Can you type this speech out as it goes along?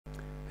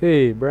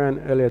Hey, Brian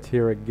Elliott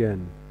here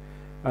again,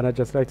 and I'd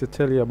just like to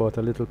tell you about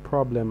a little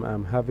problem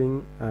I'm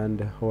having and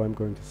how I'm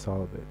going to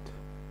solve it.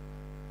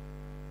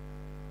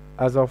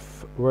 As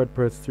of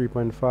WordPress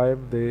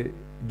 3.5, the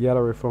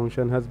gallery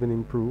function has been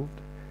improved,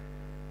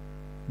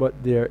 but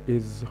there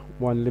is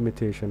one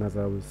limitation, as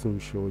I will soon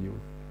show you.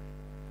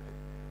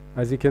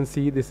 As you can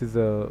see, this is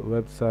a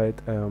website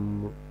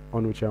on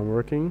which I'm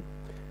working,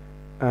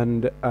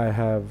 and I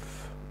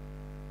have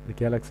the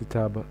Galaxy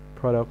tab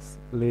products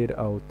laid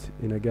out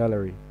in a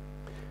gallery.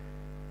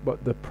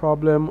 But the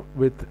problem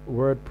with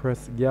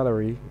WordPress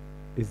Gallery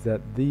is that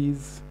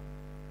these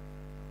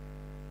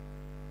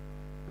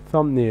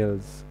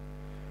thumbnails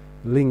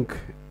link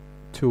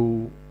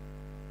to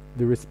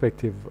the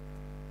respective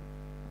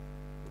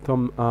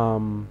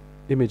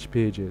image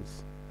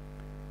pages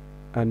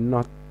and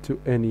not to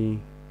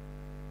any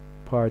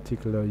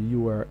particular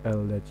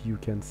URL that you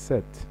can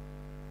set.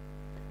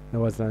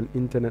 Now, as an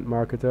internet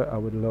marketer, I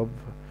would love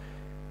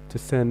to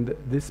send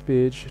this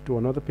page to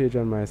another page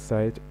on my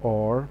site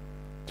or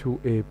to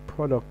a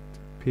product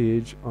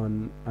page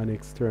on an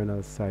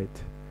external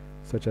site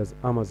such as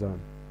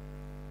Amazon.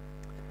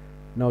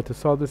 Now, to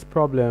solve this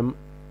problem,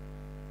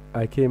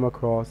 I came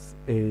across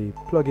a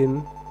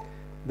plugin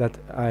that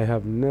I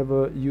have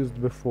never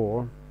used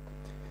before.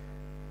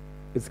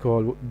 It's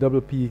called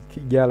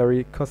WP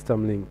Gallery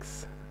Custom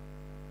Links,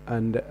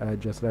 and I'd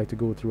just like to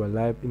go through a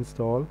live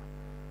install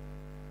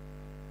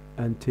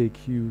and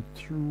take you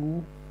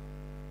through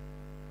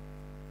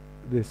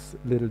this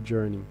little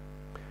journey.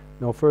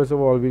 Now, first of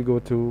all, we'll go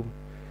to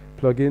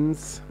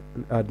plugins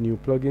and add new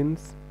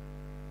plugins,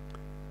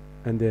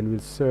 and then we'll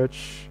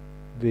search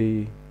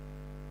the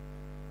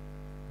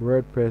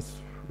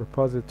WordPress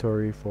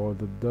repository for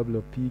the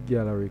WP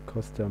Gallery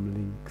Custom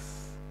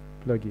Links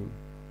plugin.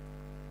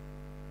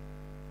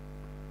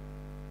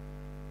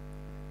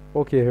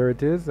 Okay, here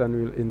it is, and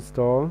we'll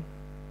install,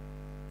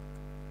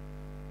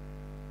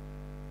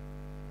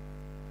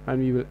 and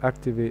we will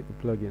activate the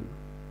plugin.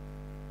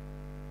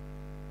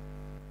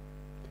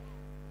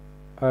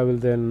 I will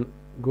then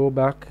go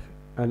back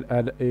and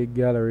add a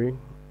gallery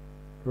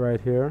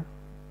right here.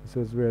 This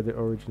is where the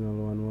original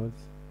one was.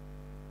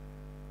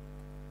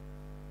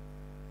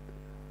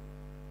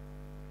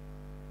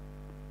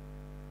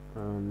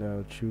 And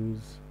I'll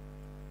choose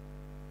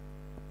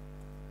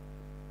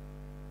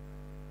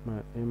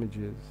my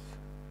images.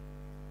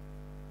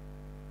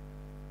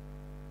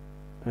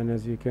 And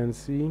as you can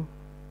see,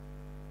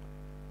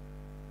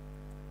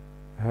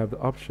 I have the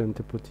option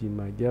to put in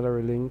my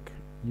gallery link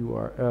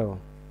URL.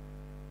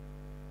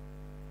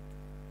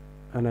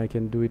 And I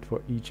can do it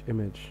for each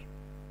image.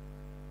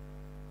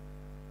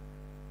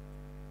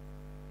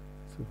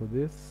 So for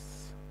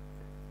this,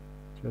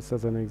 just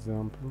as an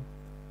example,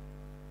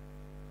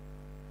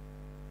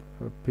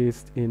 I'll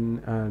paste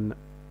in an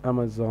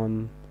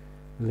Amazon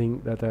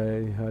link that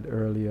I had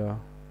earlier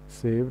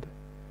saved,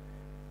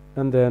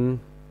 and then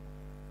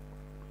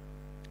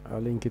I'll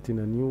link it in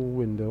a new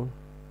window.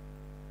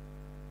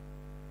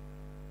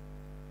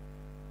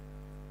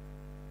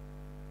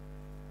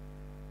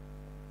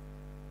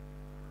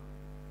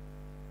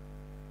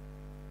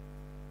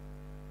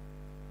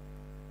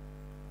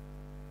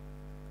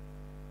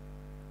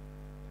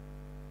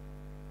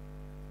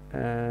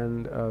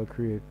 And I'll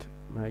create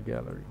my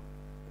gallery.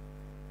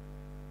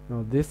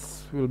 Now,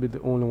 this will be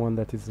the only one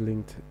that is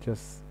linked,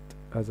 just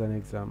as an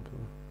example.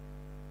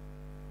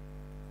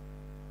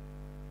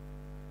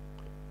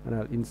 And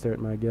I'll insert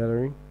my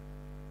gallery.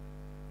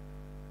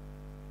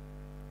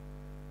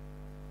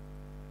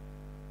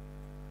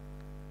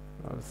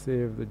 I'll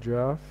save the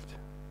draft.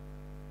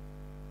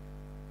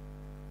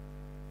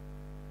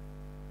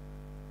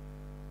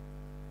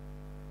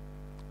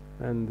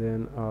 And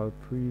then I'll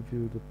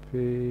preview the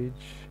page.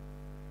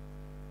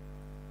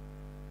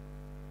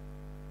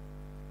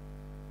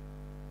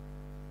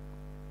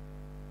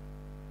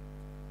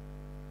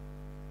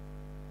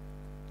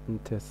 And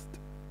test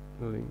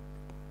the link.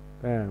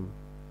 Bam.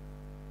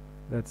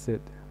 That's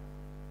it.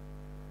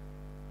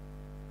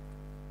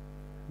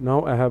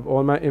 Now I have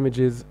all my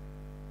images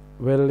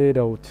well laid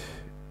out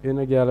in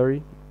a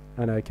gallery,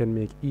 and I can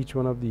make each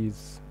one of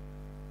these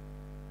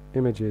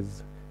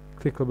images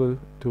clickable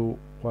to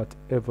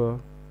whatever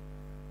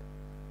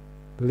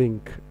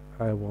link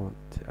I want.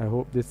 I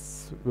hope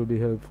this will be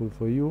helpful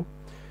for you.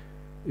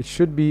 It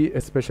should be,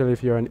 especially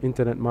if you're an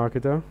internet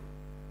marketer,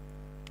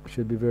 it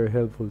should be very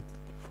helpful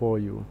for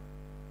you.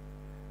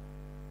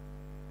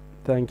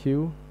 Thank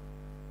you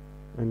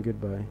and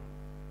goodbye.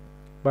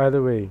 By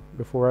the way,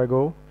 before I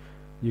go,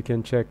 you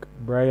can check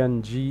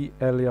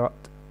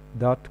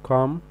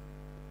BrianGElliott.com,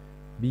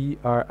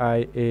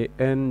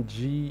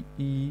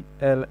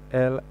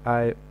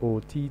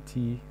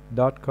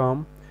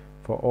 BrianGElliott.com,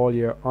 for all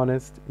your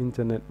honest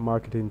internet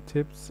marketing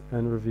tips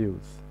and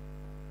reviews.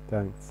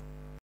 Thanks.